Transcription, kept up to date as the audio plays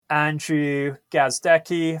Andrew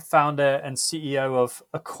Gazdecki, founder and CEO of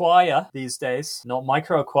Acquire these days, not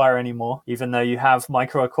MicroAcquire anymore, even though you have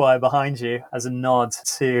MicroAcquire behind you as a nod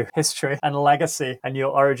to history and legacy and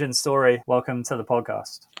your origin story. Welcome to the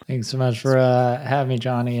podcast. Thanks so much for having me,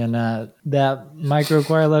 Johnny. And that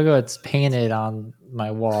MicroAcquire logo, it's painted on my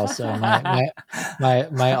wall. So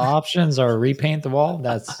my options are repaint the wall.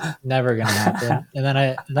 That's never gonna happen.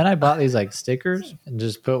 And then I bought these like stickers and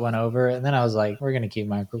just put one over it. And then I was like, we're gonna keep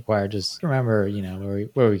MicroAcquire. Just remember,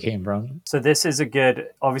 where we came from. So this is a good.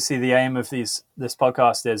 Obviously, the aim of this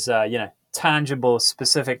podcast is tangible,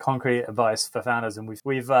 specific, concrete advice for founders, and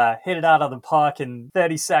we've hit it out of the park in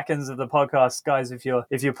 30 seconds of the podcast, guys. If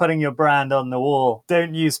you're putting your brand on the wall,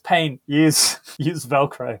 don't use paint. Use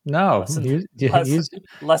Velcro. No,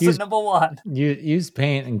 lesson number one. Use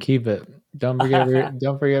paint and keep it. Don't forget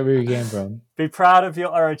where you came from. Be proud of your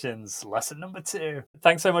origins. Lesson number 2.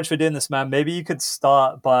 Thanks so much for doing this, man. Maybe you could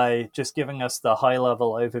start by just giving us the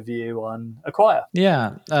high-level overview on Acquire.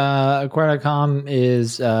 Yeah. Acquire.com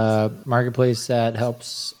is a marketplace that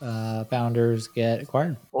helps founders get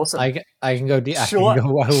acquired. Awesome. I can go deep. Short, I can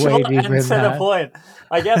go way deeper and than to that. the point.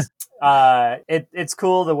 I guess it's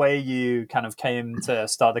cool the way you kind of came to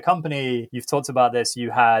start the company. You've talked about this.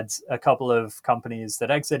 You had a couple of companies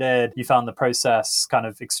that exited. You found the process kind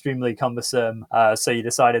of extremely cumbersome. So you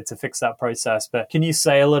decided to fix that process. But can you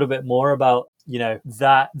say a little bit more about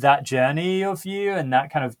that journey of you and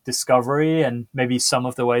that kind of discovery, and maybe some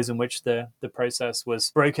of the ways in which the process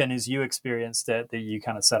was broken as you experienced it that you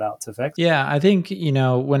kind of set out to fix? Yeah, I think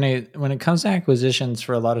when it comes to acquisitions,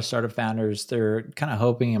 for a lot of startup founders, they're kind of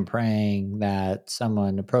hoping and praying that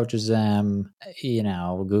someone approaches them,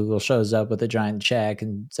 Google shows up with a giant check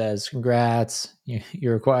and says, "Congrats,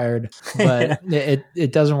 you're acquired." But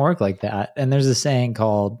it doesn't work like that. And there's a saying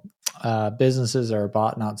called businesses are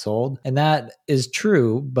bought, not sold. And that is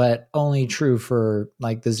true, but only true for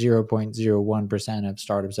like the 0.01% of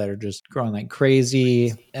startups that are just growing like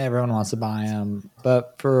crazy. Everyone wants to buy them.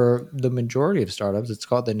 But for the majority of startups, it's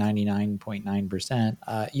called the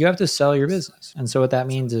 99.9%. You have to sell your business. And so what that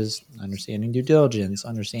means is understanding due diligence,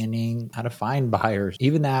 understanding how to find buyers.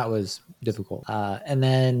 Even that was difficult. And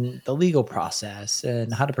then the legal process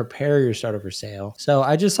and how to prepare your startup for sale. So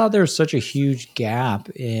I just thought there was such a huge gap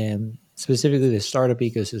in specifically the startup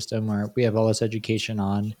ecosystem, where we have all this education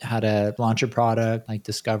on how to launch a product, like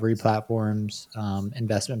discovery platforms,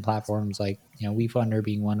 investment platforms like WeFunder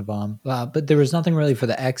being one of them. But there was nothing really for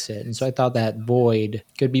the exit. And so I thought that void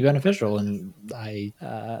could be beneficial, and I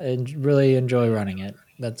really enjoy running it.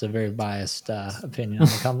 That's a very biased opinion on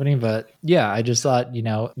the company. But yeah, I just thought,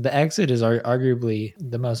 the exit is arguably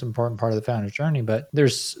the most important part of the founder's journey, but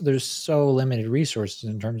there's so limited resources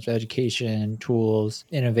in terms of education, tools,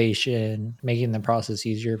 innovation, making the process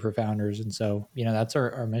easier for founders. And so, that's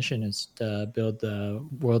our mission, is to build the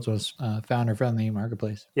world's most founder-friendly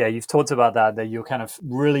marketplace. Yeah, you've talked about that you're kind of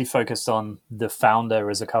really focused on the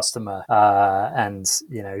founder as a customer. And,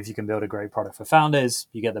 if you can build a great product for founders,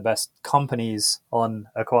 you get the best companies on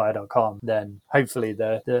Acquire.com, then hopefully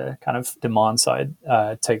the kind of demand side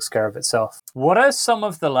takes care of itself. What are some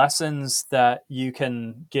of the lessons that you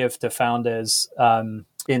can give to founders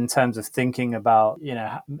in terms of thinking about,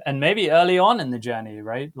 and maybe early on in the journey,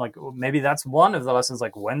 right? Like maybe that's one of the lessons,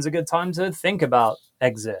 like when's a good time to think about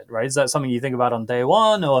exit, right? Is that something you think about on day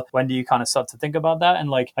one, or when do you kind of start to think about that? And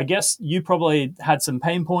like, I guess you probably had some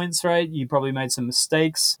pain points, right? You probably made some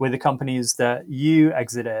mistakes with the companies that you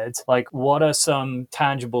exited. Like, what are some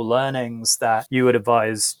tangible learnings that you would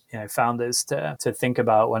advise, founders to think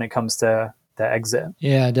about when it comes to the exit?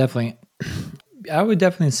 Yeah, definitely. I would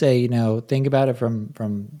definitely say, think about it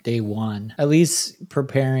from day one, at least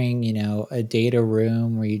preparing, a data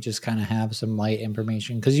room where you just kind of have some light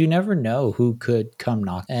information, because you never know who could come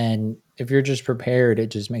knock. And if you're just prepared,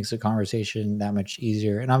 it just makes the conversation that much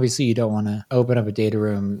easier. And obviously you don't want to open up a data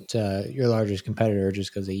room to your largest competitor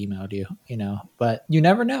just because they emailed you, but you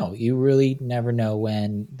never know. You really never know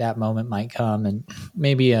when that moment might come. And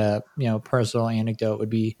maybe a, personal anecdote would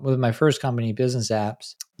be with my first company, Business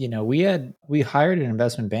Apps. We hired an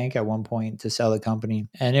investment bank at one point to sell the company,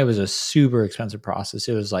 and it was a super expensive process.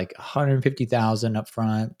 It was like $150,000 up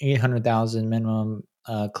front, $800,000 minimum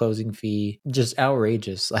closing fee, just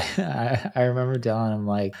outrageous. Like I remember telling him,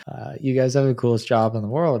 like, you guys have the coolest job in the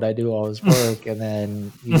world. I do all this work, and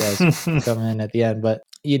then you guys come in at the end. But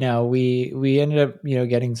we ended up,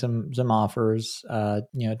 getting some offers,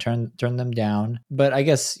 turn them down. But I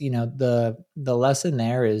guess, the lesson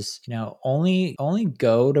there is, only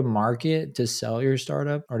go to market to sell your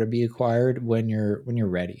startup or to be acquired when you're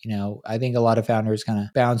ready. I think a lot of founders kind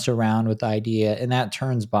of bounce around with the idea, and that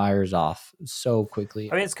turns buyers off so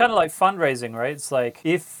quickly. I mean, it's kind of like fundraising, right? It's like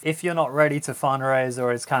if you're not ready to fundraise,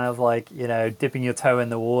 or it's kind of like, dipping your toe in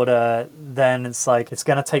the water, then it's like it's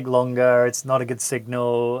going to take longer. It's not a good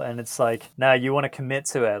signal. And it's like, now you want to commit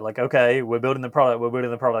to it. Like, okay, we're building the product. We're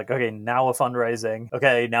building the product. Okay, now we're fundraising.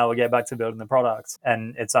 Okay, now we get back to building the product.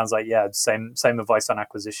 And it sounds like, yeah, same advice on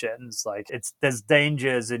acquisitions. Like, there's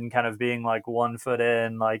dangers in kind of being like 1 foot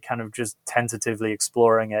in, like kind of just tentatively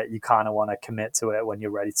exploring it. You kind of want to commit to it when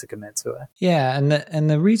you're ready to commit to it. Yeah, and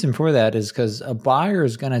the reason for that is because a buyer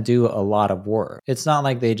is going to do a lot of work. It's not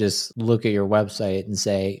like they just look at your website and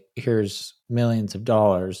say, "Here's millions of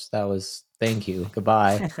dollars. That was thank you,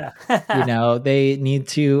 goodbye." They need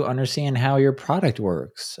to understand how your product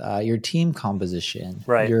works, your team composition,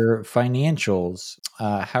 Right. your financials.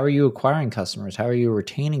 How are you acquiring customers? How are you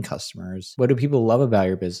retaining customers? What do people love about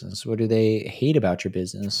your business? What do they hate about your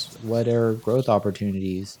business? What are growth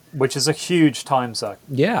opportunities? Which is a huge time suck.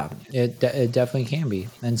 Yeah, it definitely can be.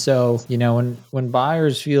 And so, when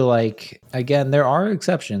buyers feel like, again, there are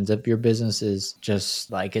exceptions if your business is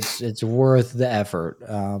just like it's worth the effort.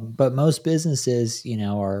 But most businesses,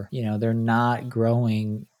 they're not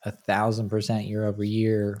growing 1,000% year over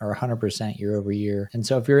year or 100% year over year. And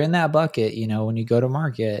so if you're in that bucket, when you go to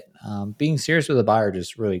market, being serious with a buyer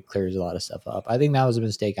just really clears a lot of stuff up. I think that was a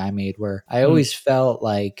mistake I made, where I always felt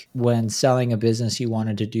like when selling a business, you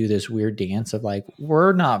wanted to do this weird dance of like,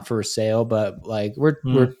 we're not for sale, but like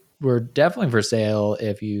we're definitely for sale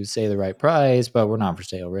if you say the right price, but we're not for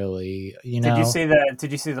sale really. Did you see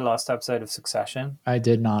the last episode of Succession? I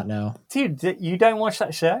did not know. Dude, you don't watch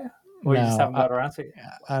that show? Or you just No, haven't got around to it?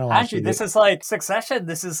 I don't watch Andrew, TV. this is like Succession.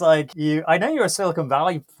 This is like you. I know you're a Silicon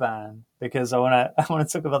Valley fan because I want to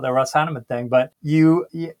talk about the Russ Hanneman thing, but you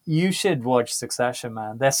should watch Succession,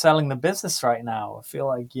 man. They're selling the business right now. I feel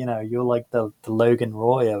like you're like the Logan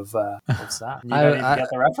Roy of that. You don't even get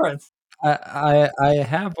the reference. I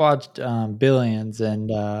have watched Billions,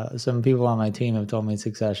 and some people on my team have told me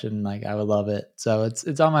Succession, like I would love it. So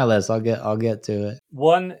it's on my list. I'll get to it.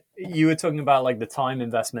 One, you were talking about like the time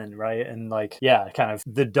investment, right? And like, yeah, kind of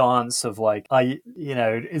the dance of like,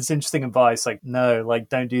 it's interesting advice. Like, no, like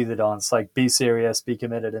don't do the dance. Like, be serious, be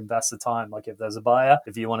committed, invest the time. Like, if there's a buyer,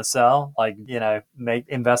 if you want to sell, like,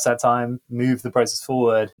 invest that time, move the process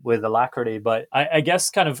forward with alacrity. But I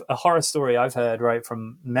guess kind of a horror story I've heard, right,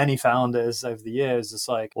 from many founders over the years. It's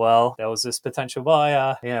like, well, there was this potential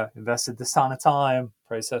buyer, invested this ton of time,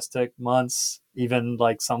 process took months, even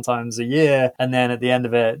like sometimes a year, and then at the end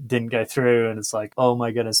of it didn't go through, and it's like, oh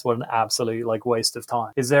my goodness, what an absolute like waste of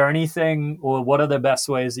time. Is there anything, or what are the best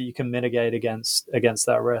ways that you can mitigate against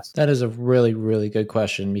that risk? That is a really, really good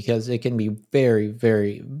question, because it can be very,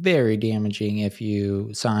 very, very damaging if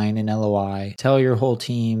you sign an LOI, tell your whole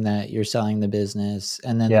team that you're selling the business,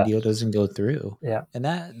 and then the deal doesn't go through. Yeah. And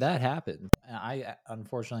that happens. I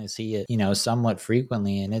unfortunately see it, somewhat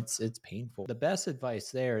frequently, and it's painful. The best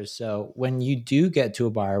advice there is, so when you do get to a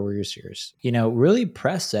buyer where you're serious, really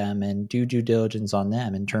press them and do due diligence on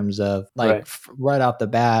them in terms of like right off the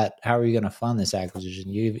bat, how are you going to fund this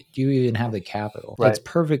acquisition? Do you even have the capital? Right. It's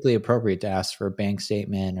perfectly appropriate to ask for a bank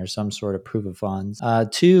statement or some sort of proof of funds.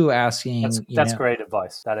 Two, asking, that's great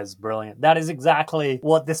advice. That is brilliant. That is exactly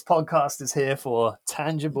what this podcast is here for.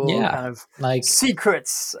 Tangible kind of like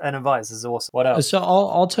secrets and advice is awesome. What else? So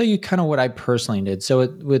I'll tell you kind of what I personally did. So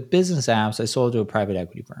with business apps, I sold to a private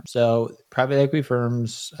equity firm. So private equity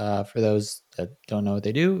firms, for those that don't know what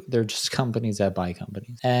they do, they're just companies that buy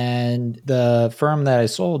companies. And the firm that I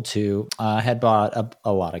sold to had bought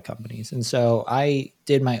a lot of companies. And so I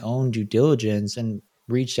did my own due diligence and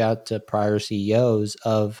reached out to prior CEOs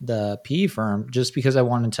of the PE firm, just because I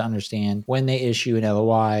wanted to understand, when they issue an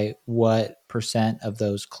LOI, what percent of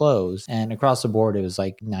those close. And across the board, it was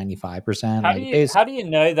like 95%. How do you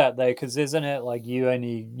know that though? Because isn't it like you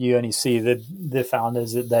only see the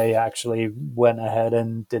founders that they actually went ahead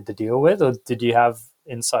and did the deal with, or did you have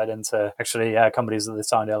insight into actually companies that they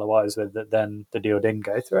signed LOIs with that then the deal didn't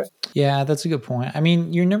go through? Yeah, that's a good point. I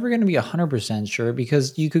mean, you're never going to be 100% sure,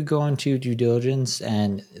 because you could go into due diligence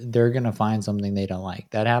and they're going to find something they don't like.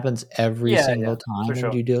 That happens every single time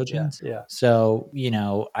in due diligence. Yeah. So,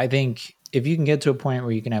 I think if you can get to a point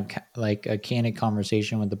where you can have like a candid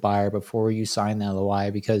conversation with the buyer before you sign the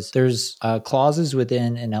LOI, because there's clauses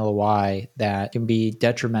within an LOI that can be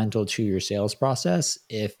detrimental to your sales process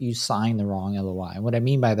if you sign the wrong LOI. And what I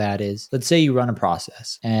mean by that is, let's say you run a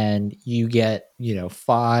process and you get,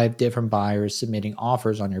 5 different buyers submitting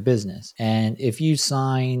offers on your business. And if you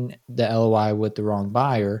sign the LOI with the wrong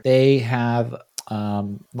buyer, they have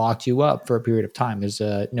locked you up for a period of time. There's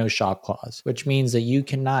a no shop clause, which means that you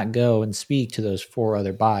cannot go and speak to those 4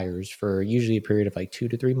 other buyers for usually a period of like 2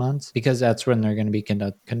 to 3 months, because that's when they're going to be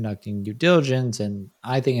conducting due diligence. And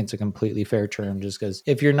I think it's a completely fair term, just because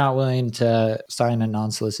if you're not willing to sign a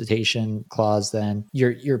non-solicitation clause, then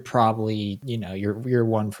you're probably, you're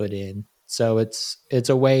 1 foot in. So it's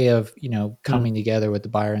a way of, coming together with the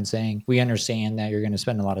buyer and saying, we understand that you're going to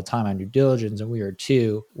spend a lot of time on due diligence, and we are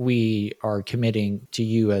too. We are committing to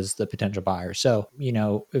you as the potential buyer. So,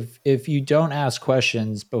 if you don't ask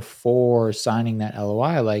questions before signing that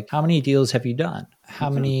LOI, like, how many deals have you done? How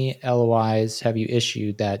many LOIs have you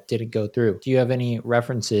issued that didn't go through? Do you have any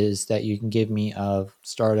references that you can give me of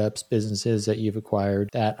startups, businesses that you've acquired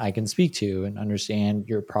that I can speak to and understand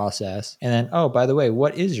your process? And then, oh, by the way,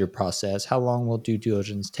 what is your process? How long will due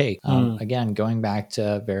diligence take? Again, going back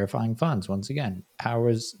to verifying funds, once again, how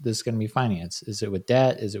is this going to be financed? Is it with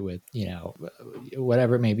debt? Is it with,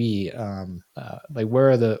 whatever it may be? Like,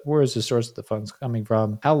 where is the source of the funds coming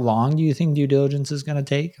from? How long do you think due diligence is going to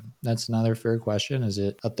take? That's another fair question. Is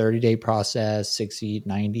it a 30-day process, 60,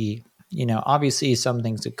 90? Obviously some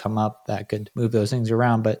things could come up that could move those things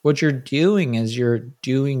around, but what you're doing is you're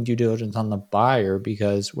doing due diligence on the buyer,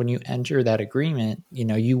 because when you enter that agreement,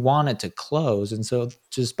 you want it to close. And so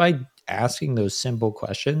just by asking those simple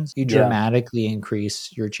questions, you dramatically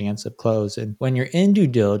increase your chance of close. And when you're in due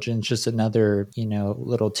diligence, just another,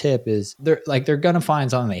 little tip is they're going to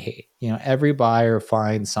find something they hate. Every buyer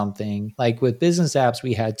finds something. Like with business apps,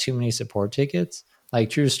 we had too many support tickets. Like,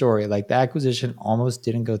 true story, like the acquisition almost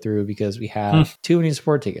didn't go through because we had too many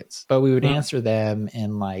support tickets, but we would answer them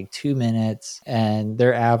in like 2 minutes, and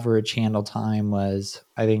their average handle time was,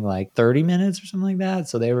 I think, like 30 minutes or something like that.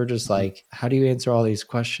 So they were just like, how do you answer all these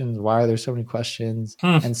questions? Why are there so many questions?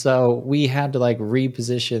 And so we had to like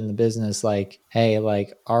reposition the business, like, hey,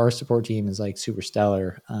 like, our support team is like super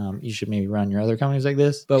stellar. You should maybe run your other companies like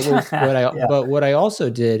this. But what I also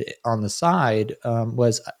did on the side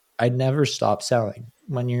was I never stop selling.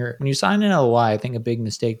 When you sign an LOI, I think a big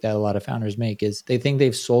mistake that a lot of founders make is they think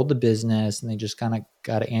they've sold the business and they just kind of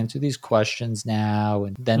got to answer these questions now,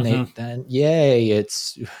 and then then yay,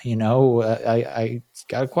 it's I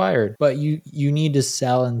got acquired. But you need to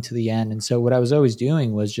sell into the end. And so what I was always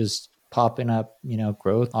doing was just popping up,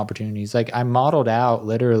 growth opportunities. Like, I modeled out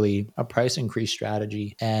literally a price increase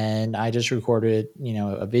strategy, and I just recorded,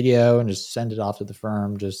 a video and just send it off to the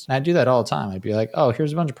firm. And I do that all the time. I'd be like, oh,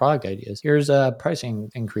 here's a bunch of product ideas. Here's a pricing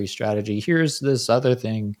increase strategy. Here's this other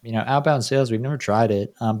thing, outbound sales. We've never tried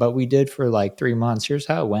it, but we did for like 3 months. Here's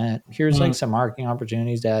how it went. Here's like some marketing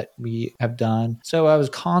opportunities that we have done. So I was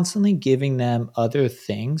constantly giving them other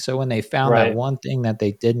things. So when they found that one thing that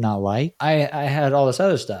they did not like, I had all this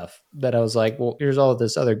other stuff that I was like, well, here's all of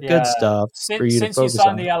this other good stuff for you to Since you focus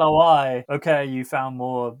signed on. the LOI, okay, you found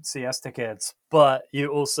more CS tickets, but you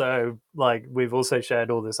also, like, we've also shared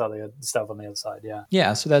all this other stuff on the other side.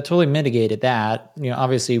 Yeah. So that totally mitigated that.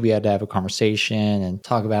 Obviously we had to have a conversation and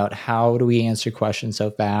talk about how do we answer questions so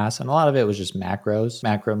fast. And a lot of it was just macros.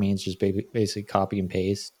 Macro means just basically copy and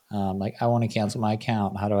paste. Like, I want to cancel my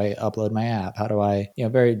account. How do I upload my app? How do I,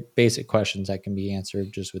 very basic questions that can be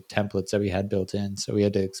answered just with templates that we had built in. So we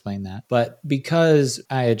had to explain that. But because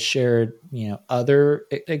I had shared, other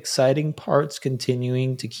exciting parts,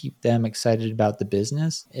 continuing to keep them excited about the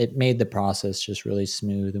business, it made the process just really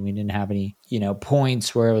smooth. And we didn't have any,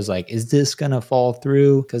 points where it was like, is this going to fall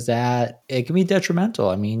through? Because that, it can be detrimental.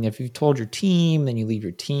 I mean, if you've told your team, then you leave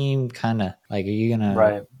your team kind of like, are you going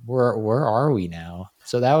to, where are we now?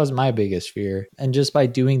 So that was my biggest fear. And just by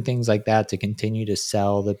doing things like that to continue to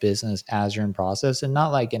sell the business as you're in process, and not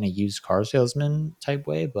like in a used car salesman type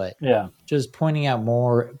way, but just pointing out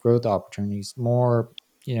more growth opportunities, more,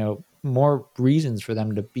 more reasons for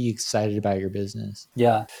them to be excited about your business.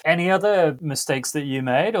 Yeah. Any other mistakes that you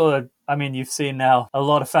made? Or, I mean, you've seen now a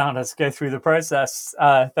lot of founders go through the process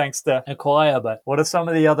thanks to Acquire, but what are some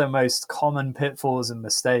of the other most common pitfalls and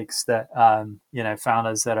mistakes that,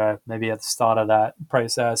 founders that are maybe at the start of that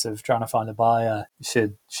process of trying to find a buyer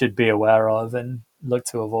should be aware of? And look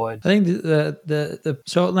to avoid. I think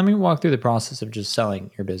so let me walk through the process of just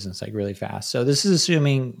selling your business like really fast. So this is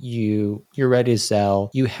assuming you're ready to sell,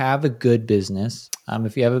 you have a good business.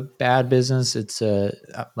 If you have a bad business, it's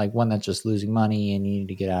like one that's just losing money and you need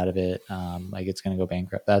to get out of it. Like it's going to go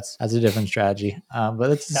bankrupt. That's a different strategy. But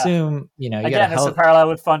let's Yeah. assume, you got a Again, it's a health. parallel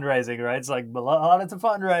with fundraising, right? It's like a lot harder to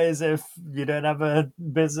fundraise if you don't have a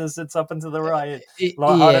business that's up and to the right. A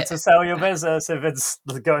lot harder Yeah, to sell your business if it's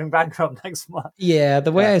going bankrupt next month. yeah,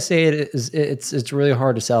 the way Yeah. I say it is it's really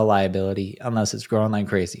hard to sell liability unless it's growing like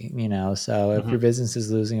crazy, So if Mm-hmm. your business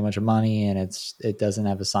is losing a bunch of money and it doesn't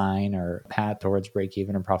have a sign or path towards break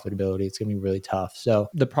even or profitability, it's gonna be really tough. So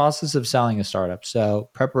the process of selling a startup. So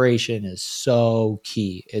preparation is so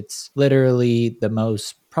key. It's literally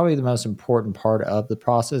probably the most important part of the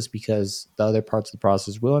process, because the other parts of the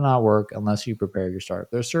process will not work unless you prepare your startup.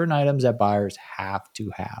 There are certain items that buyers have to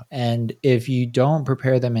have. And if you don't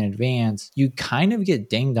prepare them in advance, you kind of get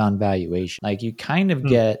dinged on valuation. Like you kind of Mm.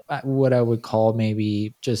 get what I would call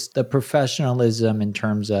maybe just the professionalism in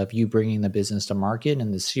terms of you bringing the business to market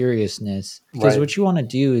and the seriousness. Because Right. what you want to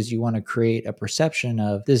do is you want to create a perception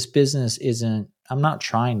of this business isn't, I'm not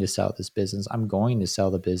trying to sell this business. I'm going to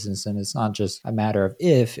sell the business. And it's not just a matter of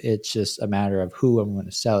if, it's just a matter of who I'm going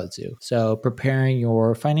to sell it to. So preparing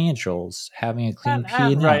your financials, having a clean And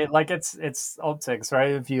P&L. right, like it's optics,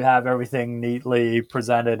 right? If you have everything neatly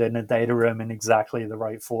presented in a data room in exactly the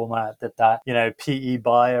right format that PE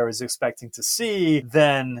buyer is expecting to see,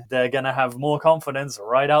 then they're gonna have more confidence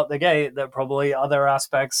right out the gate that probably other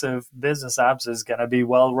aspects of business apps is gonna be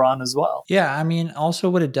well run as well. Yeah, I mean, also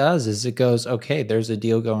what it does is it goes, okay, there's a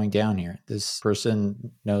deal going down here. This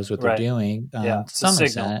person knows what they're Right. doing Yeah. to It's a some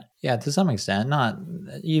signal. extent. Yeah, to some extent, not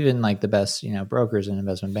even like the best, brokers and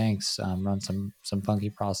investment banks run some funky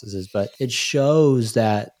processes, but it shows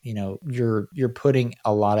that you're putting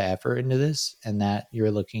a lot of effort into this and that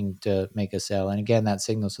you're looking to make a sale. And again, that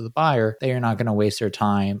signals to the buyer that you're not going to waste their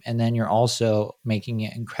time, and then you're also making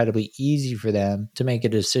it incredibly easy for them to make a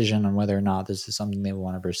decision on whether or not this is something they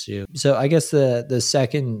want to pursue. So I guess the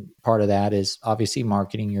second part of that is obviously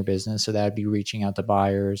marketing your business. So that would be reaching out to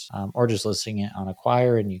buyers or just listing it on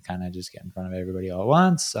Acquire, and you kind of just get in front of everybody all at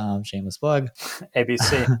once. Shameless plug.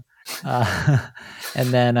 ABC. uh, and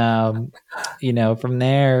then from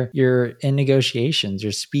there you're in negotiations,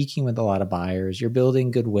 you're speaking with a lot of buyers, you're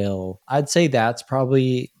building goodwill. I'd say that's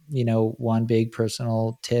probably one big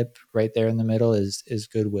personal tip right there in the middle is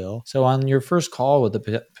goodwill. So on your first call with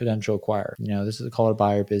the potential acquirer, this is a call to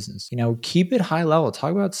buyer business, keep it high level.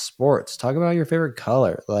 Talk about sports, talk about your favorite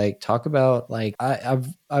color, like talk about like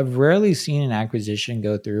I've rarely seen an acquisition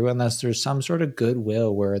go through unless there's some sort of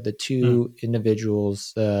goodwill where the two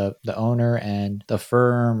individuals, the owner and the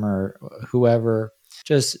firm or whoever,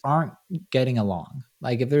 just aren't getting along.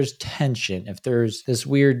 Like if there's tension, if there's this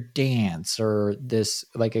weird dance or this,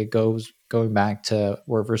 like it goes going back to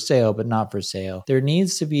we're for sale, but not for sale, there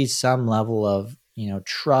needs to be some level of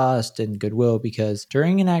trust and goodwill, because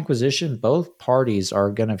during an acquisition, both parties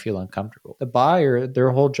are going to feel uncomfortable. The buyer,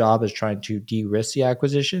 their whole job is trying to de-risk the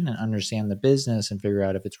acquisition and understand the business and figure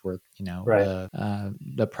out if it's worth, Right.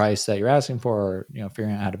 the price that you're asking for, or,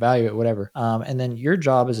 figuring out how to value it, whatever. And then your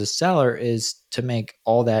job as a seller is to make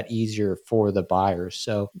all that easier for the buyers.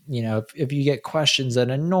 So, if you get questions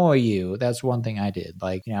that annoy you, that's one thing I did.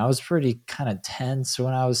 Like, I was pretty kind of tense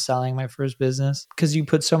when I was selling my first business because you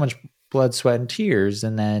put so much blood, sweat, and tears.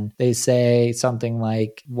 And then they say something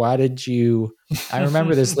like, why did you, I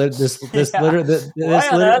remember this Yeah. Why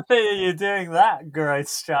on earth are you doing that great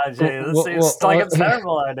strategy? That seems like a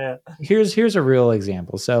terrible idea. Here's a real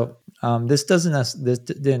example. So this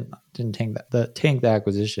didn't tank the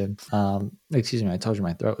acquisition. Excuse me, I told you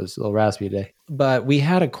my throat was a little raspy today. But we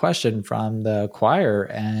had a question from the acquirer,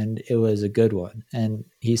 and it was a good one. And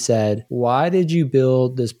he said, "Why did you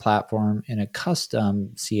build this platform in a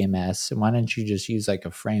custom CMS? And why didn't you just use like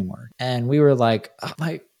a framework?" And we were like, oh,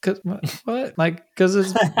 cause what? Like, cause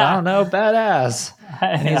it's, I don't know, badass.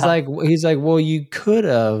 And Yeah. he's like, well, you could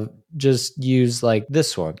have just used like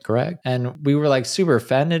this one, correct? And we were like super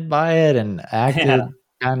offended by it and Yeah. acted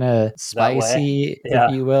kind of That way. spicy, if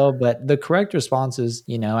Yeah. you will. But the correct response is,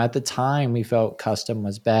 at the time we felt custom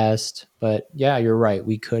was best. But yeah, you're right.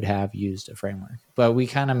 We could have used a framework, but we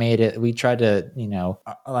kind of made it, we tried to,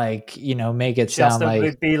 make it Just sound to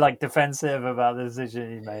like, be like defensive about the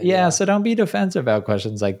decision you made. yeah. Yeah. So don't be defensive about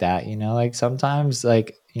questions like that. Like sometimes,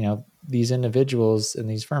 like, these individuals in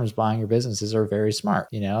these firms buying your businesses are very smart,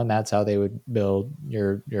 and that's how they would build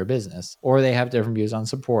your business. Or they have different views on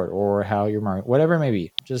support or how your market, whatever it may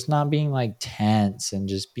be. Just not being like tense and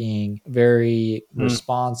just being very Mm.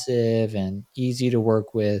 responsive and easy to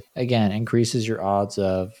work with. Again, increases your odds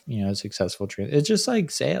of successful trade. It's just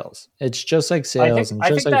like sales. It's just like sales and I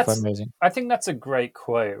just think like that's fundraising. I think that's a great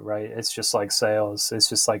quote, right? It's just like sales. It's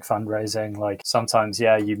just like fundraising. Like sometimes,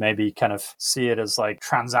 yeah, you maybe kind of see it as like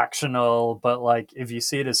transactional, but like if you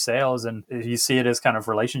see it as sales and if you see it as kind of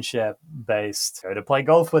relationship based, go to play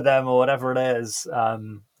golf with them or whatever it is.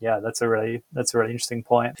 Yeah, that's a really interesting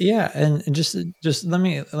point. Yeah, and just let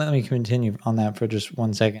me continue on that for just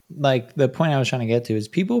 1 second. Like the point I was trying to get to is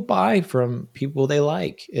people buy from people they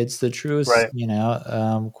like. It's the truest, Right,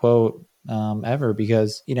 quote ever,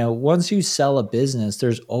 because once you sell a business,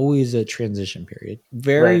 there's always a transition period.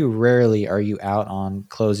 Very right. rarely are you out on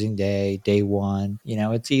closing day one.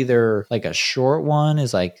 It's either like a short one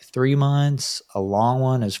is like 3 months, a long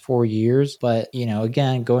one is 4 years. But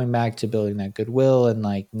again, going back to building that goodwill and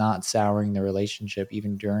like not souring the relationship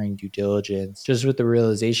even during due diligence, just with the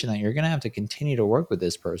realization that you're gonna have to continue to work with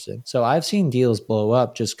this person. So I've seen deals blow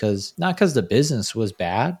up just because, not because the business was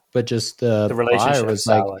bad, but just The the buyer relationship was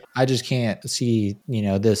like, soured. I just can't see,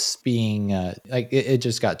 this being like it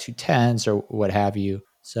just got too tense or what have you.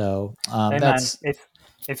 So Hey man, that's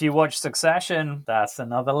if you watch Succession, that's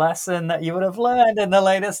another lesson that you would have learned in the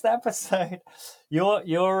latest episode. You're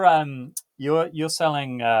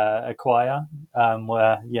selling Acquire,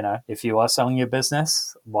 where if you are selling your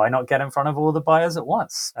business, why not get in front of all the buyers at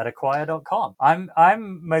once at acquire.com?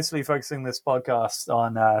 I'm mostly focusing this podcast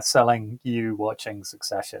on selling you watching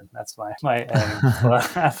Succession. That's my aim for all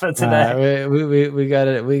right. today. We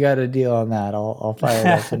got a deal on that. I'll fire it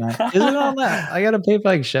up tonight. Is it on that? I gotta pay for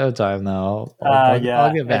like Showtime though. I'll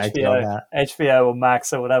Yeah, get back to you on HBO, that. HBO or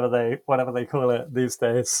Max or whatever they call it these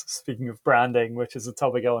days. Speaking of branding, which is a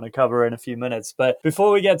topic I want to cover in a few minutes, but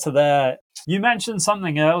before we get to there, you mentioned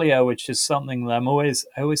something earlier, which is something that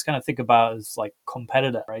I always kind of think about as like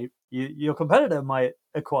competitor, right? Your competitor might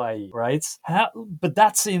acquire you, right? But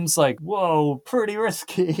that seems like whoa, pretty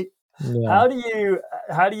risky. Yeah. How do you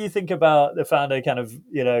how do you think about the founder kind of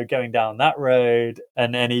going down that road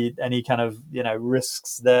and any kind of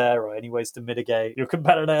risks there or any ways to mitigate your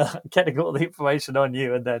competitor getting all the information on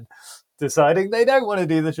you and then deciding they don't want to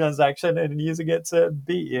do the transaction and using it to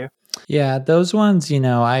beat you? Yeah, those ones,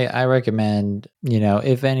 I recommend,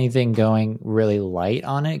 if anything, going really light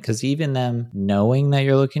on it, because even them knowing that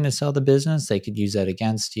you're looking to sell the business, they could use that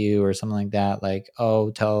against you or something like that. Like,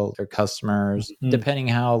 oh, tell their customers, Mm-hmm. depending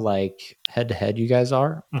how like head to head you guys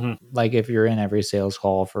are. Mm-hmm. Like if you're in every sales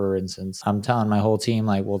call, for instance, I'm telling my whole team,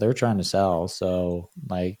 like, well, they're trying to sell. So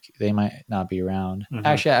like they might not be around. Mm-hmm.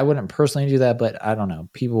 Actually, I wouldn't personally do that, but I don't know.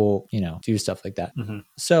 People, do stuff like that. Mm-hmm.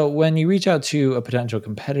 So when you reach out to a potential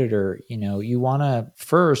competitor, you want to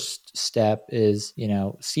first step is,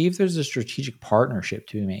 see if there's a strategic partnership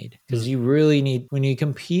to be made, because you really need, when you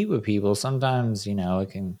compete with people, sometimes, they're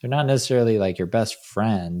not necessarily like your best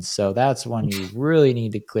friends. So that's when you really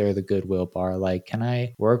need to clear the goodwill bar. Like, can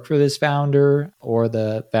I work for this founder or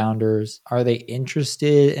the founders? Are they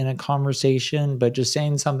interested in a conversation? But just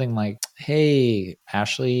saying something like, hey,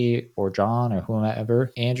 Ashley or John or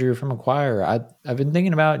whomever, Andrew from Acquire, I've been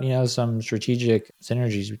thinking about, some strategic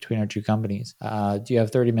synergies between our two companies. Do you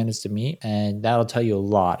have 30 minutes to meet? And that'll tell you a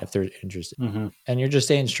lot if they're interested. Mm-hmm. And you're just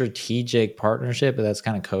saying strategic partnership, but that's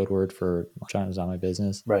kind of code word for trying to sell my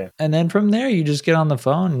business. Right. And then from there, you just get on the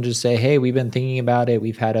phone and just say, hey, we've been thinking about it.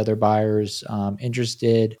 We've had other buyers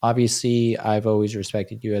interested. Obviously, I've always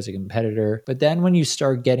respected you as a competitor. But then when you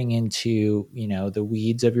start getting into, the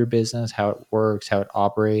weeds of your business, how it works, how it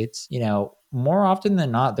operates, more often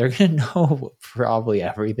than not, they're going to know probably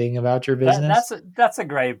everything about your That business. that's a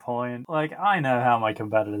great point. Like I know how my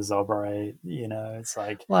competitors operate. It's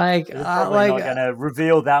like Like, they're probably not going to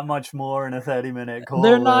reveal that much more in a 30-minute they're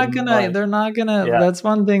call. not And gonna, like, they're not gonna, yeah, that's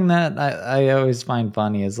one thing that I always find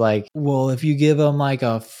funny is like, well, if you give them like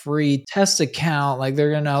a free test account, like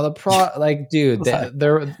they're gonna know like, dude, like,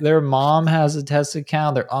 their mom has a test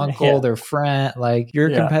account, their uncle, yeah, their friend, like your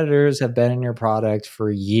yeah, competitors have been in your product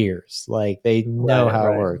for years. Like they know right, how it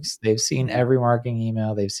right, works. They've seen yeah, every marketing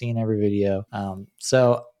email, they've seen every video.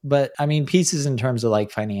 So but I mean, pieces in terms of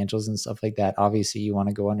like financials and stuff like that, obviously you want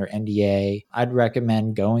to go under NDA. I'd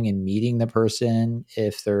recommend going and meeting the person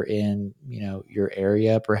if they're in, your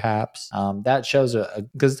area, perhaps. That shows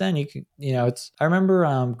because then you can, I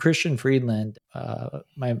remember Christian Friedland,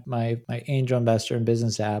 my angel investor in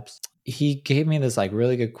business apps. he gave me this like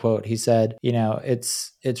really good quote. He said, you know,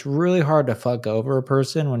 it's really hard to fuck over a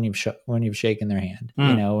person when when you've shaken their hand.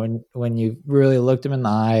 You know, when you really looked him in the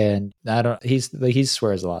eye, and I don't. He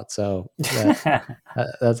swears a lot, so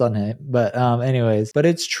that's on him. But anyways, but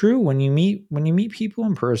it's true when you meet people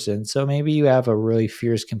in person. So maybe you have a really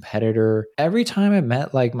fierce competitor. Every time I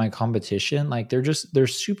met like my competition, like they're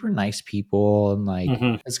super nice people, and like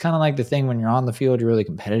it's kind of like the thing when you're on the field, you're really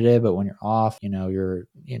competitive, but when you're off,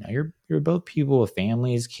 you're both people with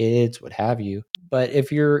families, kids, what have you. But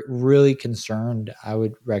if you're really concerned, I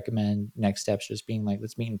would recommend next steps just being like,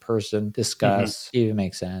 let's meet in person, discuss, see if it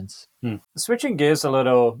makes sense. Switching gears a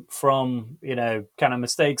little from, kind of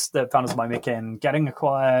mistakes that founders might make in getting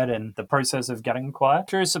acquired and the process of getting acquired.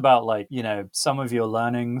 Curious about like, some of your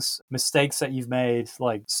learnings, mistakes that you've made,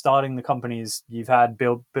 like starting the companies you've had,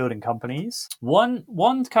 building companies. One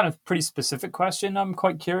kind of pretty specific question I'm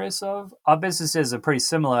quite curious of. Our businesses are pretty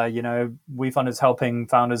similar. We funders helping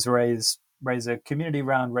founders raise a community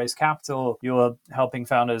round, raise capital. You're helping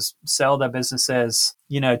founders sell their businesses.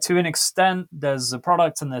 To an extent, there's a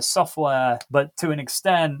product and there's software, but to an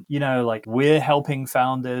extent, like we're helping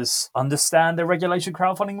founders understand the regulation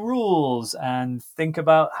crowdfunding rules and think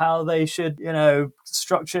about how they should,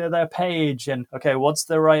 structure their page and, okay, what's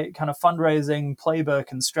the right kind of fundraising playbook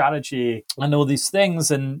and strategy and all these things.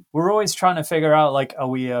 And we're always trying to figure out, like, are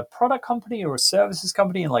we a product company or a services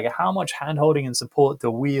company? And like, how much handholding and support do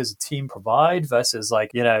we as a team provide versus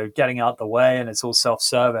like, getting out the way and it's all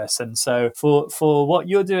self-service. And so for what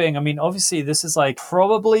you're doing, I mean, obviously this is like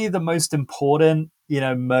probably the most important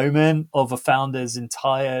moment of a founder's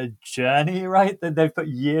entire journey, right? That they've put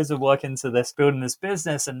years of work into this, building this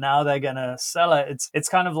business, and now they're gonna sell it. It's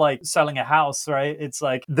kind of like selling a house, right? It's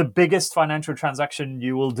like the biggest financial transaction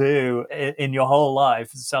you will do in your whole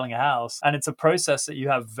life is selling a house, and it's a process that you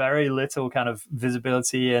have very little kind of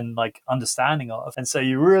visibility and like understanding of, and so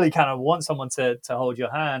you really kind of want someone to hold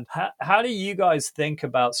your hand. How do you guys think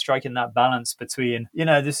about striking that balance between,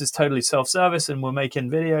 this is totally self-service and we're making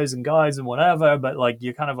videos and guides and whatever, but like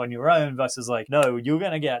you're kind of on your own versus like, no, you're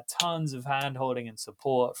going to get tons of hand holding and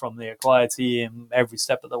support from the acquire team every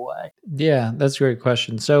step of the way? Yeah, that's a great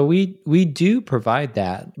question. So we do provide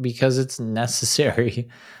that because it's necessary.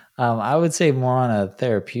 I would say more on a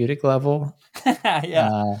therapeutic level.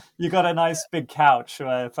 Yeah, you got a nice big couch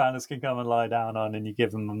where founders can come and lie down on, and you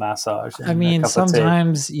give them a massage and I mean, a cup of tea.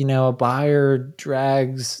 sometimes, a buyer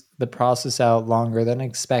drags the process out longer than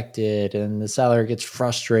expected and the seller gets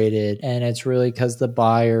frustrated. And it's really because the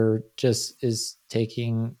buyer just is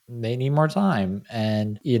they need more time.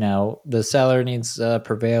 And, the seller needs to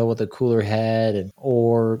prevail with a cooler head.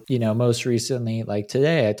 Or, most recently, like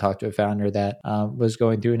today, I talked to a founder that was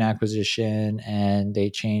going through an acquisition and they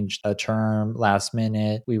changed a term last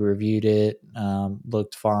minute. We reviewed it,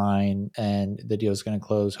 looked fine, and the deal is going to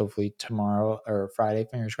close hopefully tomorrow or Friday,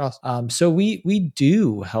 fingers crossed. So we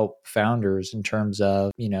do help founders in terms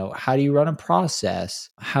of, how do you run a process?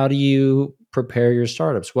 How do you prepare your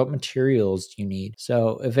startups? What materials do you need?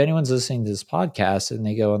 So if anyone's listening to this podcast and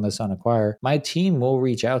they go on this on Acquire, my team will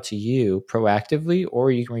reach out to you proactively,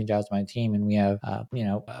 or you can reach out to my team, and we have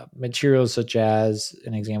materials such as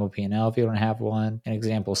an example P&L if you don't have one, an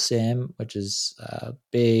example SIM, which is a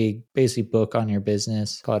big basically book on your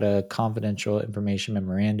business called a confidential information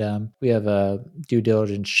memorandum. We have a due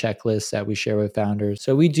diligence checklist that we share with founders.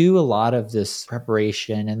 So we do a lot of this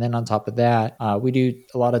preparation, and then on top of that, we do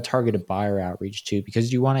a lot of targeted buyer outreach too,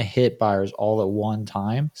 because you want to hit buyers all at one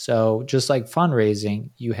time. So just like fundraising,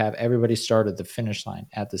 you have everybody start at the finish line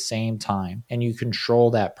at the same time, and you control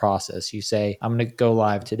that process. You say, I'm going to go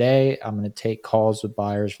live today. I'm going to take calls with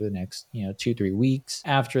buyers for the next 2-3 weeks.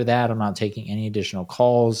 After that, I'm not taking any additional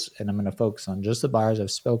calls, and I'm going to focus on just the buyers I've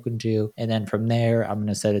spoken to. And then from there, I'm going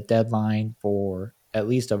to set a deadline for at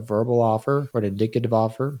least a verbal offer or an indicative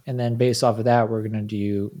offer. And then based off of that, we're going to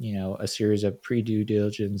do, a series of pre-due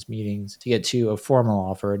diligence meetings to get to a formal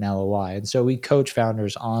offer, an LOI. And so we coach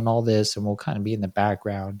founders on all this, and we'll kind of be in the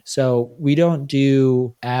background. So we don't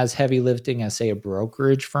do as heavy lifting as, say, a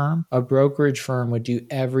brokerage firm. A brokerage firm would do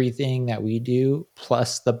everything that we do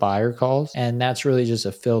plus the buyer calls. And that's really just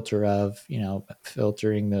a filter of,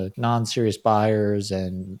 filtering the non-serious buyers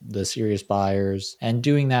and the serious buyers. And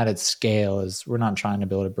doing that at scale is, we're not trying to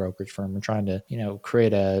build a brokerage firm. We're trying to,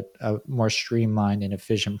 create a more streamlined and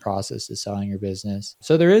efficient process to selling your business.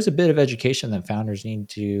 So there is a bit of education that founders need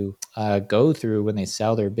to go through when they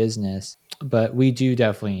sell their business, but we do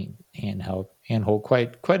definitely handhold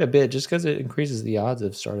quite a bit, just because it increases the odds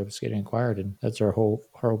of startups getting acquired, and that's our whole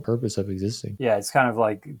purpose of existing. Yeah, it's kind of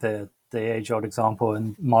like the the age-old example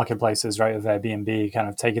in marketplaces, right, of Airbnb, kind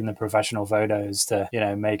of taking the professional photos to,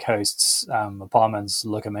 make hosts' apartments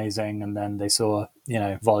look amazing, and then they saw,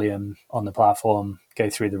 volume on the platform go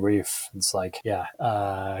through the roof. It's like,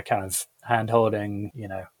 kind of hand holding,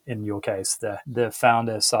 in your case, the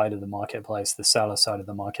founder side of the marketplace, the seller side of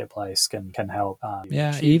the marketplace can help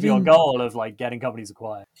Yeah, achieve your even goal of like getting companies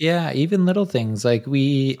acquired. Yeah, even little things like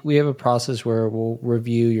we have a process where we'll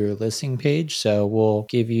review your listing page. So we'll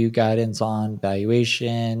give you guidance on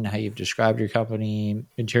valuation, how you've described your company,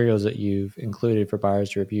 materials that you've included for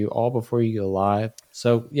buyers to review all before you go live.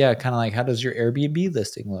 So yeah, kind of like, how does your Airbnb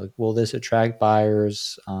listing look? Will this attract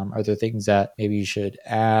buyers? Are there things that maybe you should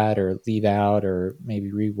add or leave out or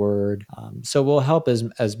maybe reword? So we'll help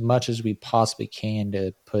as much as we possibly can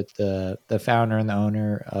to put the founder and the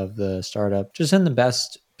owner of the startup just in the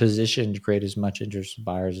best position to create as much interest in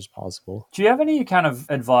buyers as possible. Do you have any kind of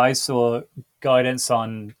advice or guidance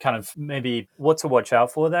on kind of maybe what to watch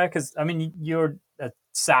out for there? Because I mean, you're a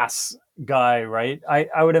SaaS guy, right?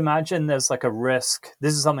 I would imagine there's like a risk.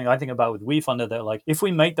 This is something I think about with WeFunder, that like if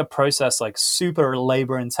we make the process like super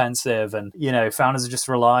labor intensive and, founders are just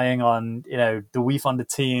relying on, the WeFunder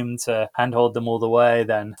team to handhold them all the way,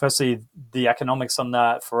 then firstly, the economics on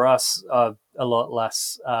that for us are a lot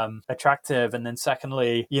less attractive. And then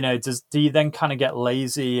secondly, do you then kind of get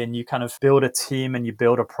lazy and you kind of build a team and you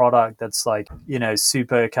build a product that's like,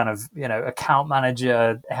 super kind of, account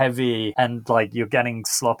manager heavy, and like you're getting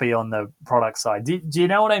sloppy on the product side. Do you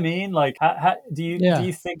know what I mean? Like, how do Yeah.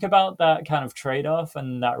 you think about that kind of trade-off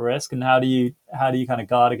and that risk, and how do you kind of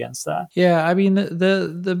guard against that? Yeah, I mean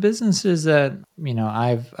the businesses that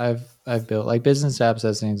I've built, like business apps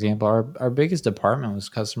as an example. Our biggest department was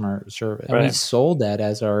customer service, and we Right. sold that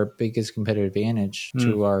as our biggest competitive advantage Mm.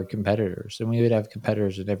 to our competitors, and we would have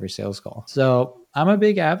competitors at every sales call. So I'm a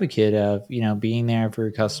big advocate of being there for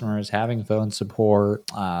your customers, having phone support,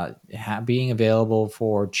 being available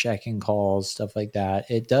for check-in calls, stuff like that.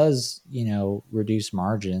 It does reduce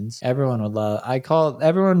margins. Everyone would love. I call it,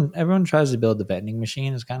 everyone tries to build the vending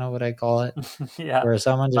machine is kind of what I call it, Yeah. where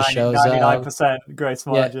someone just shows up. 99% gross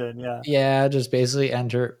Yeah, margin. Yeah. yeah, just basically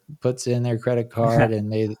puts in their credit card,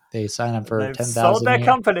 and they sign up for They've sold 10,000 a their year.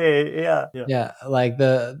 company. Yeah. Yeah. Yeah, like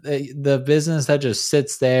the business that just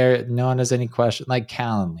sits there, no one has any question. Like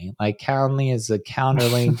Calendly, is a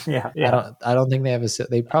counterlink. Yeah. I Yeah. don't think they have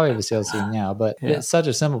they probably have a sales team now, but Yeah. it's such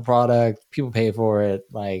a simple product. People pay for it,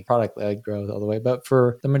 like product led growth all the way. But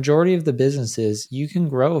for the majority of the businesses, you can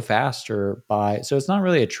grow faster so it's not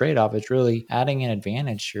really a trade off. It's really adding an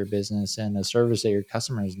advantage to your business and a service that your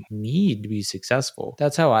customers need to be successful.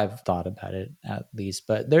 That's how I've thought about it, at least.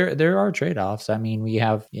 But there are trade offs. I mean, we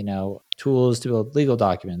have tools to build legal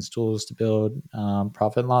documents, tools to build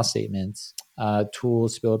profit and loss statements,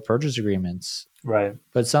 tools to build purchase agreements. Right.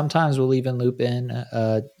 But sometimes we'll even loop in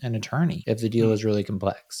an attorney if the deal is really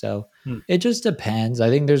complex. So it just depends. I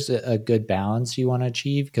think there's a good balance you want to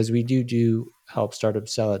achieve, because we do help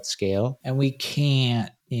startups sell at scale, and we can't,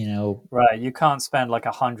 Right. You can't spend like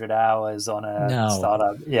 100 hours on a no.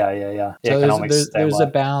 startup. Yeah. Yeah. Yeah. The So economics don't there's a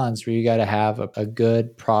work. balance where you got to have a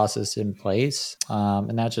good process in place,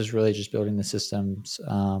 and that's just really just building the systems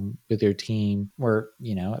with your team. Where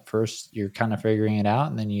at first you're kind of figuring it out,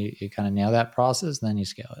 and then you kind of nail that process, and then you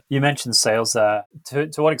scale it. You mentioned sales there. To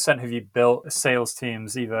what extent have you built sales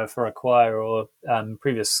teams either for Acquire or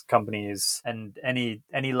previous companies? And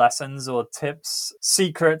any lessons or tips,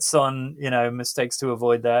 secrets on mistakes to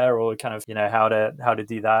avoid there, or kind of how to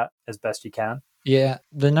do that as best you can? Yeah,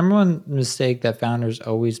 the number one mistake that founders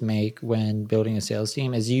always make when building a sales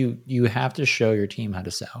team is you have to show your team how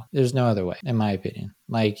to sell. There's no other way, in my opinion.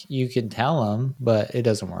 Like, you can tell them, but it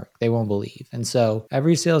doesn't work. They won't believe. And so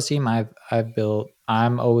every sales team I've built,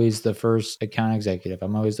 I'm always the first account executive.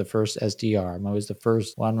 I'm always the first SDR. I'm always the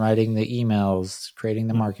first one writing the emails, creating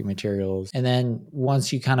the marketing materials. And then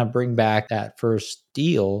once you kind of bring back that first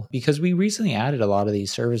deal, because we recently added a lot of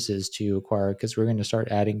these services to Acquire, because we're going to start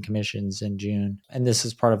adding commissions in June. And this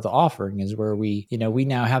is part of the offering, is where we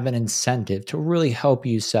now have an incentive to really help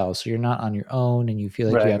you sell. So you're not on your own and you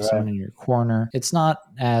feel like you have someone in your corner. It's not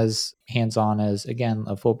as hands-on as, again,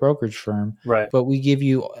 a full brokerage firm, Right. but we give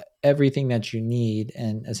you everything that you need,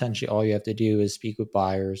 and essentially all you have to do is speak with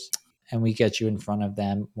buyers, and we get you in front of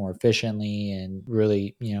them more efficiently and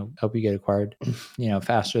really help you get acquired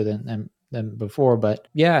faster than before. But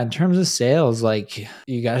yeah, in terms of sales, like,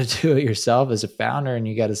 you got to do it yourself as a founder, and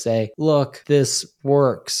you got to say, look, this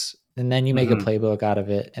works. And then you make a playbook out of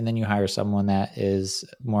it, and then you hire someone that is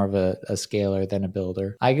more of a scaler than a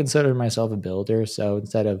builder. I consider myself a builder. So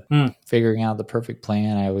instead of figuring out the perfect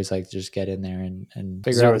plan, I always like to just get in there and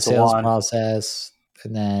figure out Zero the to sales one. process.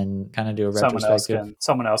 and then kind of do a retrospective.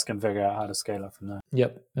 Someone else can figure out how to scale up from there.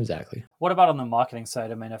 Yep, exactly. What about on the marketing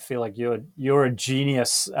side? I mean, I feel like you're a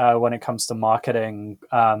genius when it comes to marketing.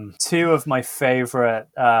 Two of my favorite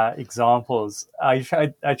examples. I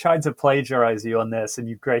tried to plagiarize you on this, and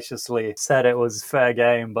you graciously said it was fair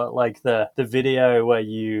game. But like the video where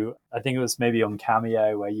I think it was maybe on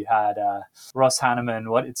Cameo, where you had Ross Hanneman.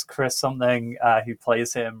 It's Chris something who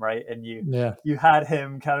plays him, right? And Yeah. you had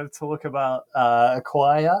him kind of talk about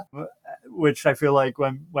Acquire, which I feel like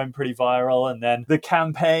went pretty viral, and then the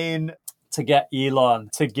campaign to get Elon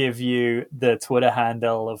to give you the Twitter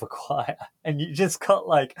handle of Acquire. And you just got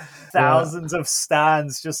like Yeah. thousands of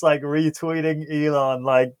stands just like retweeting Elon,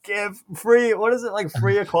 like give free, what is it, like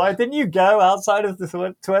free Acquire? Didn't you go outside of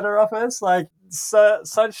the Twitter office? Like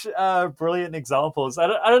such brilliant examples. I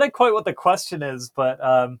don't know quite what the question is, but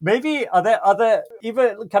maybe are there other,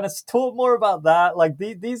 even kind of talk more about that. Like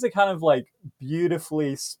these are kind of like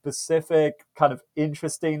beautifully specific, kind of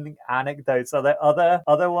interesting anecdotes. Are there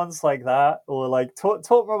other ones like that, or like talk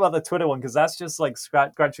more about the Twitter one, because that's just like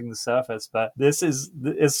scratching the surface. But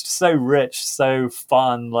it's so rich, so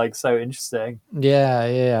fun, like so interesting.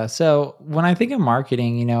 Yeah. So when I think of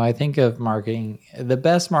marketing, I think of marketing. The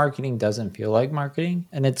best marketing doesn't feel like marketing,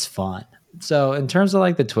 and it's fun. So in terms of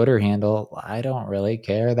like the Twitter handle, I don't really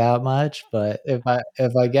care that much, but if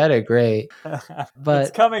I get it, great. It's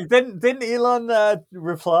But coming. Didn't Elon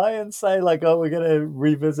reply and say like, "Oh, we're gonna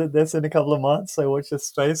revisit this in a couple of months, so watch this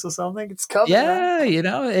space" or something? It's coming, man.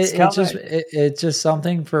 yeah, It's coming. it's just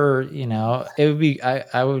something for, it would be,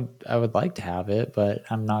 I would like to have it, but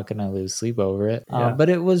I'm not gonna lose sleep over it. Yeah. But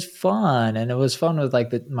it was fun, and it was fun with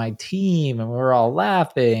like my team, and we were all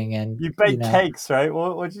laughing, and You bake cakes, right?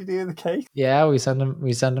 What'd you do with the cake? yeah, we send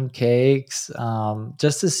them cakes,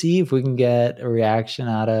 just to see if we can get a reaction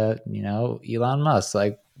out of, Elon Musk,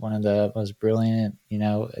 like one of the most brilliant,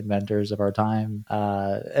 inventors of our time.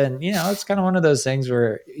 And it's kind of one of those things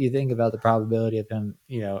where you think about the probability of him,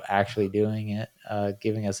 actually doing it,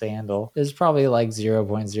 giving us a handle is probably like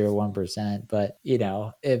 0.01%. But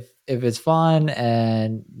if it's fun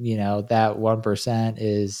and that 1%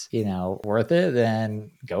 is worth it,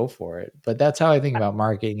 then go for it. But that's how I think about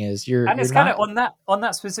marketing is And you're it's kind not. of on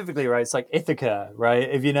that specifically, right? It's like Ithaca, right?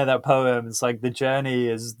 If you know that poem, it's like the journey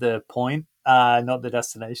is the point, not the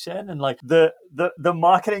destination. And like the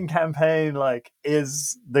marketing campaign, like,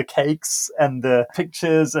 is the cakes and the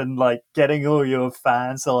pictures and like getting all your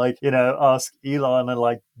fans to like, ask Elon, and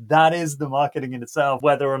like that is the marketing in itself,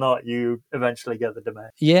 whether or not you eventually get the domain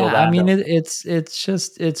or Yeah, the I mean, handle.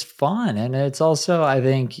 it's fun, and it's also, I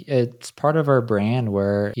think it's part of our brand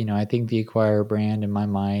where, I think the Acquire brand in my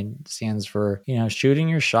mind stands for, shooting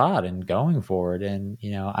your shot and going for it. And,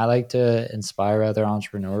 I like to inspire other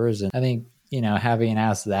entrepreneurs, and I think, having an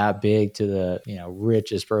ask that big to the,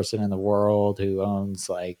 richest person in the world who owns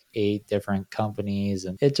like 8 different companies,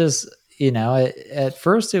 and it just, at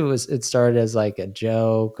first it started as like a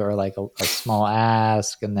joke or like a small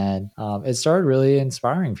ask, and then it started really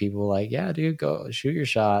inspiring people, like, yeah, dude, go shoot your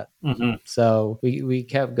shot. Mm-hmm. So we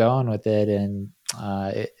kept going with it, and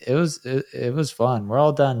it was fun. We're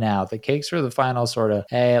all done now. The cakes were the final sort of,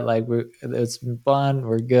 hey, like, it's been fun,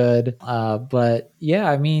 we're good. But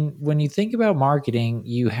yeah, I mean, when you think about marketing,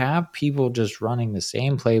 you have people just running the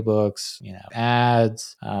same playbooks,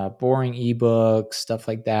 ads, boring ebooks, stuff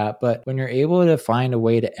like that. But when you're able to find a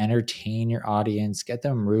way to entertain your audience, get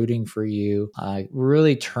them rooting for you,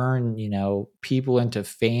 really turn, people into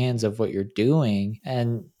fans of what you're doing.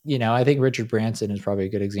 And I think Richard Branson is probably a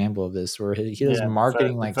good example of this, where he does Yeah,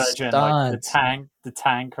 marketing the like Virgin, like stunts. the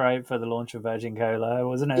tank, right, for the launch of Virgin Cola,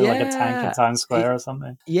 wasn't it? Like a tank in Yeah. Times Square It- or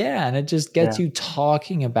something. yeah, and it just gets Yeah. you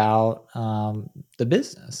talking about the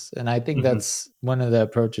business, and I think Mm-hmm. that's one of the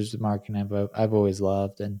approaches to marketing I've always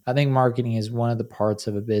loved. And I think marketing is one of the parts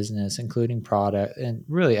of a business, including product and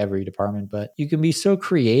really every department. But you can be so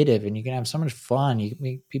creative, and you can have so much fun. You can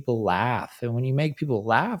make people laugh, and when you make people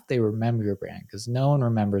laugh, they remember your brand, because no one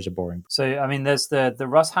remembers a boring. So I mean, there's the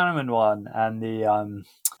Russ Hanneman one, and the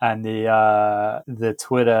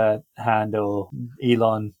Twitter handle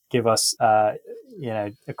Elon give us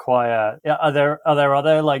Acquire. Yeah, are there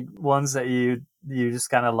other like ones that you just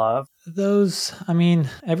kind of love? Those, I mean,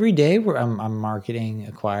 every day I'm marketing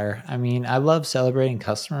Acquire. I mean, I love celebrating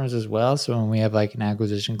customers as well. So when we have like an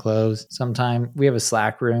acquisition close, sometime we have a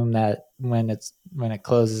Slack room that when it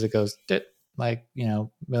closes, it goes like, $1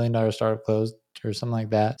 million startup closed or something like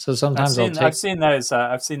that. So sometimes I'll take I've seen those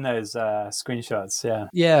screenshots. Yeah,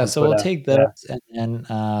 Yeah, on so we'll Twitter. take those Yeah, and then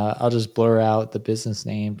I'll just blur out the business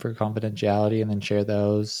name for confidentiality and then share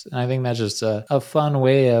those. And I think that's just a fun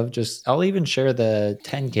way of just, I'll even share the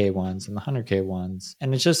 10K ones and the 100K ones.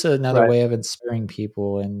 And it's just another right. way of inspiring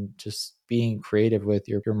people and just being creative with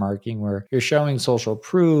your marketing where you're showing social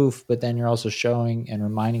proof, but then you're also showing and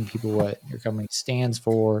reminding people what your company stands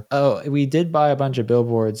for. Oh, we did buy a bunch of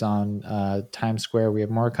billboards on Times Square. We have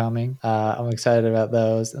more coming. I'm excited about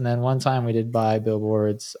those. And then one time we did buy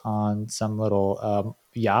billboards on some little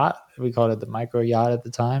yacht. We called it the micro yacht at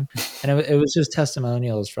the time. And it was just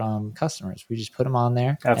testimonials from customers. We just put them on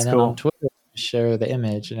there. That's And then on cool. Twitter, share the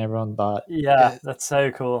image and everyone thought, Yeah, that's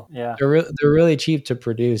so cool. Yeah. they're really cheap to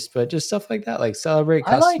produce, but just stuff like that, like celebrate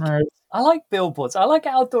I like customers. I like billboards. I like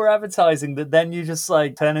outdoor advertising that then you just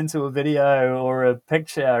like turn into a video or a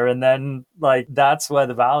picture, and then like that's where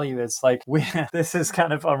the value is. Like we this is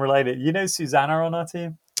kind of unrelated. You know Susanna on our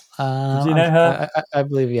team? Do you know her? I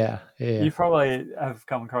believe, yeah, yeah. You probably have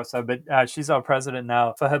come across her, but she's our president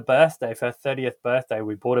now. For her birthday, for her 30th birthday,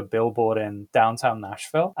 we bought a billboard in downtown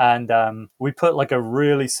Nashville, and we put like a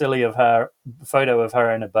really silly of her photo of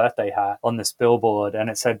her in a birthday hat on this billboard,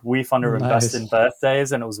 and it said "We fund or invest in Nice.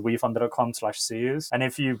 birthdays," and it was wefund.com/Sears. And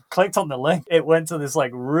if you clicked on the link, it went to this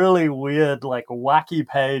like really weird, like wacky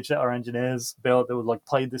page that our engineers built that would like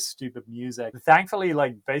play this stupid music. Thankfully,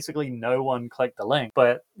 like basically no one clicked the link,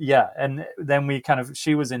 but yeah, and then we kind of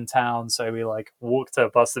she was in town, so we like walked her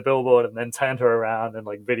past the billboard and then turned her around and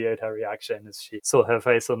like videoed her reaction as she saw her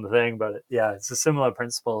face on the thing. But yeah, it's a similar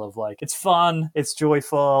principle of like it's fun, it's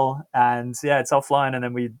joyful, and yeah, it's offline. And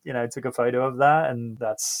then we took a photo of that, and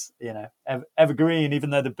that's evergreen. Even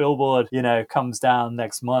though the billboard comes down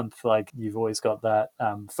next month, like you've always got that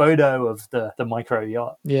photo of the micro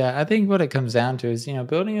yacht. Yeah, I think what it comes down to is,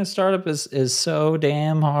 building a startup is so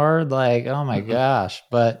damn hard. Like, oh my gosh.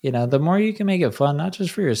 But, the more you can make it fun, not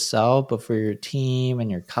just for yourself, but for your team and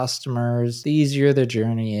your customers, the easier the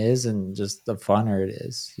journey is and just the funner it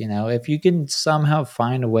is. If you can somehow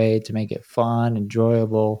find a way to make it fun,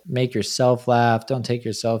 enjoyable, make yourself laugh, don't take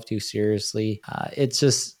yourself too seriously. It's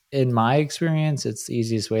just, in my experience, it's the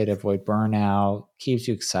easiest way to avoid burnout, keeps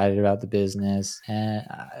you excited about the business. And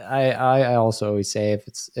I also always say if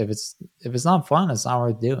it's not fun, it's not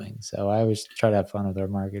worth doing. So I always try to have fun with our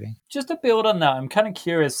marketing. Just to build on that, I'm kind of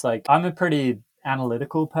curious. Like, I'm a pretty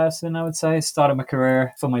analytical person, I would say. Started my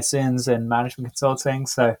career for my sins in management consulting.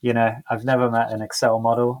 So, I've never met an Excel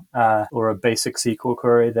model or a basic SQL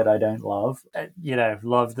query that I don't love.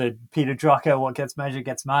 Love the Peter Drucker, what gets measured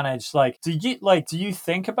gets managed. Like, do you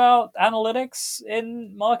think about analytics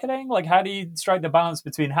in marketing? Like, how do you strike the balance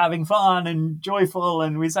between having fun and joyful?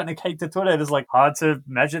 And we sent a cake to Twitter. It's like hard to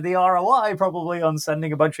measure the ROI probably on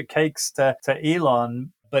sending a bunch of cakes to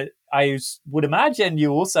Elon. But I would imagine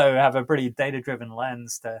you also have a pretty data-driven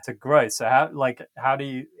lens to growth. So how do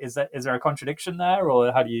you is there a contradiction there,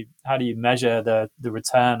 or how do you measure the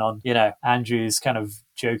return on Andrew's kind of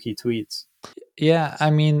jokey tweets? Yeah, I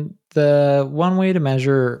mean, the one way to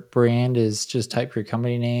measure brand is just type your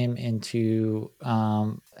company name into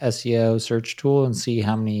SEO search tool and see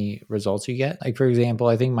how many results you get. Like, for example,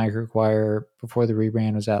 I think Microacquire before the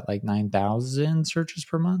rebrand was at like 9,000 searches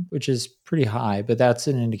per month, which is pretty high, but that's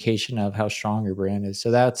an indication of how strong your brand is.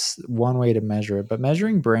 So that's one way to measure it. But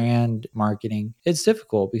measuring brand marketing, it's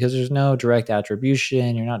difficult because there's no direct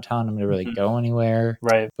attribution. You're not telling them to really go anywhere.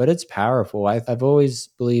 Right. But it's powerful. I've always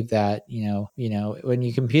believed that, when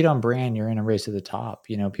you compete on brand, you're in a race to the top.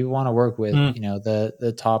 People want to work with,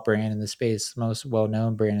 the top brand in the space, most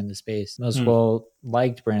well-known brand in the space, most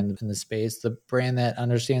well-liked brand in the space, the brand that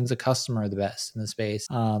understands the customer the best in the space.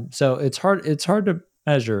 So it's hard to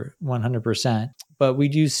measure 100%, but we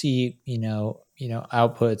do see,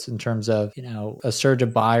 outputs in terms of, a surge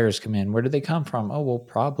of buyers come in. Where did they come from? Oh, well,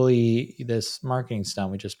 probably this marketing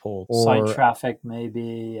stunt we just pulled, Site or traffic,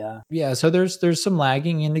 maybe. yeah. So there's some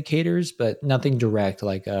lagging indicators, but nothing direct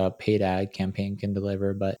like a paid ad campaign can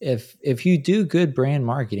deliver. But if you do good brand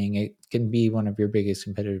marketing, it can be one of your biggest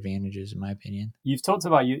competitive advantages, in my opinion. You've talked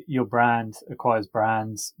about your brand acquires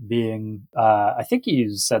brands being, I think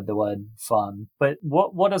you said the word fun, but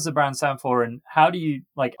what does the brand stand for? And how do you,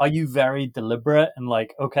 like, are you very deliberate and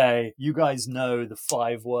like, okay, you guys know the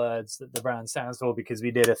 5 words that the brand stands for because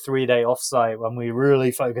we did a 3-day offsite when we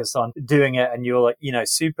really focused on doing it, and you're like,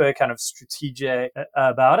 super kind of strategic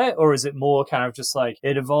about it? Or is it more kind of just like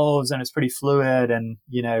it evolves and it's pretty fluid and,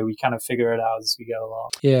 we kind of figure it out as we go along?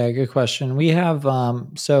 Yeah, good question. question. We have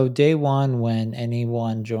so day one, when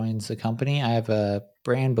anyone joins the company, I have a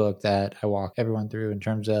brand book that I walk everyone through in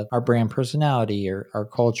terms of our brand personality, or our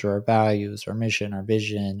culture, our values, our mission, our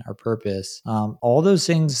vision, our purpose. All those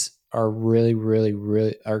things are really, really,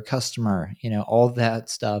 really, our customer, all that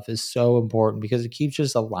stuff is so important because it keeps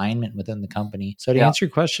just alignment within the company. So to Yeah. answer your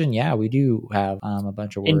question, yeah, we do have a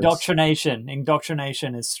bunch of words.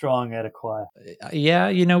 Indoctrination is strong at Acquire.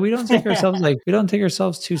 Yeah, we don't take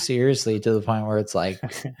ourselves too seriously to the point where it's like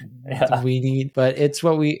Yeah. we need, but it's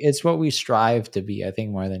what we strive to be, I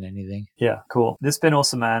think, more than anything. Yeah, cool. This has been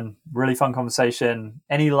awesome, man. Really fun conversation.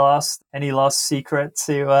 Any last secret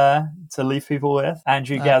to leave people with?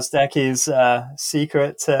 Andrew Uh, Gazdecki's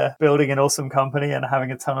secret to building an awesome company and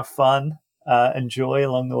having a ton of fun and joy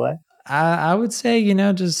along the way. I would say,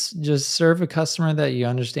 just serve a customer that you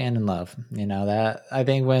understand and love. That I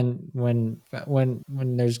think when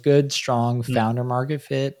there's good, strong Mm, founder market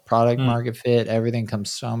fit, product mm, market fit, everything comes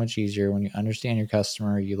so much easier when you understand your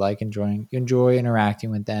customer. You enjoy interacting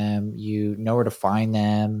with them. You know where to find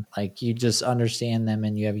them. Like, you just understand them,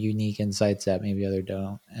 and you have unique insights that maybe other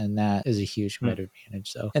don't, and that is a huge mm. competitive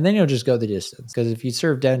advantage. So, and then you'll just go the distance, because if you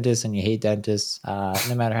serve dentists and you hate dentists,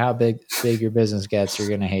 no matter how big your business gets, you're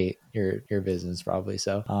gonna hate your business probably.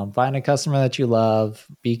 So find a customer that you love,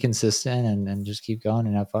 be consistent, and just keep going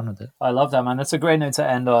and have fun with it. I love that, man. That's a great note to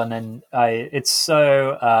end on, and it's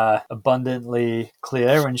so abundantly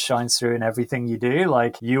clear and shines through in everything you do.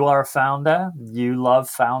 Like, you are a founder, you love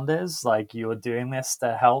founders, like, you are doing this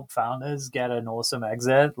to help founders get an awesome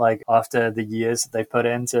exit, like, after the years that they put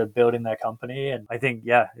into building their company. And I think,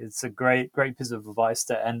 yeah, it's a great piece of advice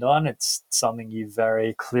to end on. It's something you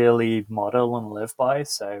very clearly model and live by.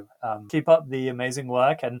 So keep up the amazing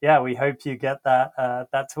work, and yeah, we hope you get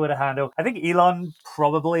that Twitter handle. I think Elon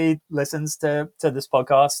probably listens to this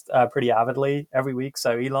podcast pretty avidly every week.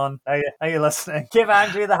 So Elon, are you listening? Give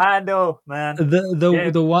Andrew the handle, man.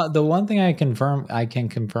 The one thing I can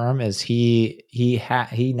confirm is he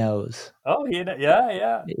knows. Oh,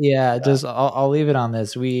 yeah. Yeah, just I'll leave it on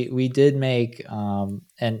this. We did make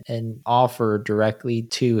an offer directly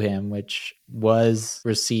to him, which was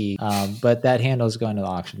received, but that handle is going to the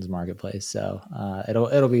auctions marketplace, so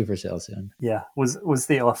it'll be for sale soon. Yeah. Was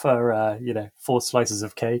the offer 4 slices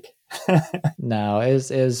of cake? No,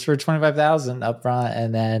 is for 25,000 upfront,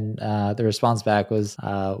 and then the response back was,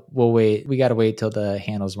 "We'll wait. We got to wait till the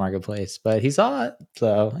handles marketplace." But he saw it,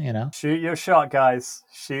 so Shoot your shot, guys.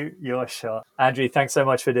 Shoot your shot. Andrew, thanks so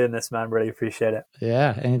much for doing this, man. Really appreciate it.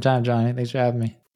 Yeah, anytime, Johnny. Thanks for having me.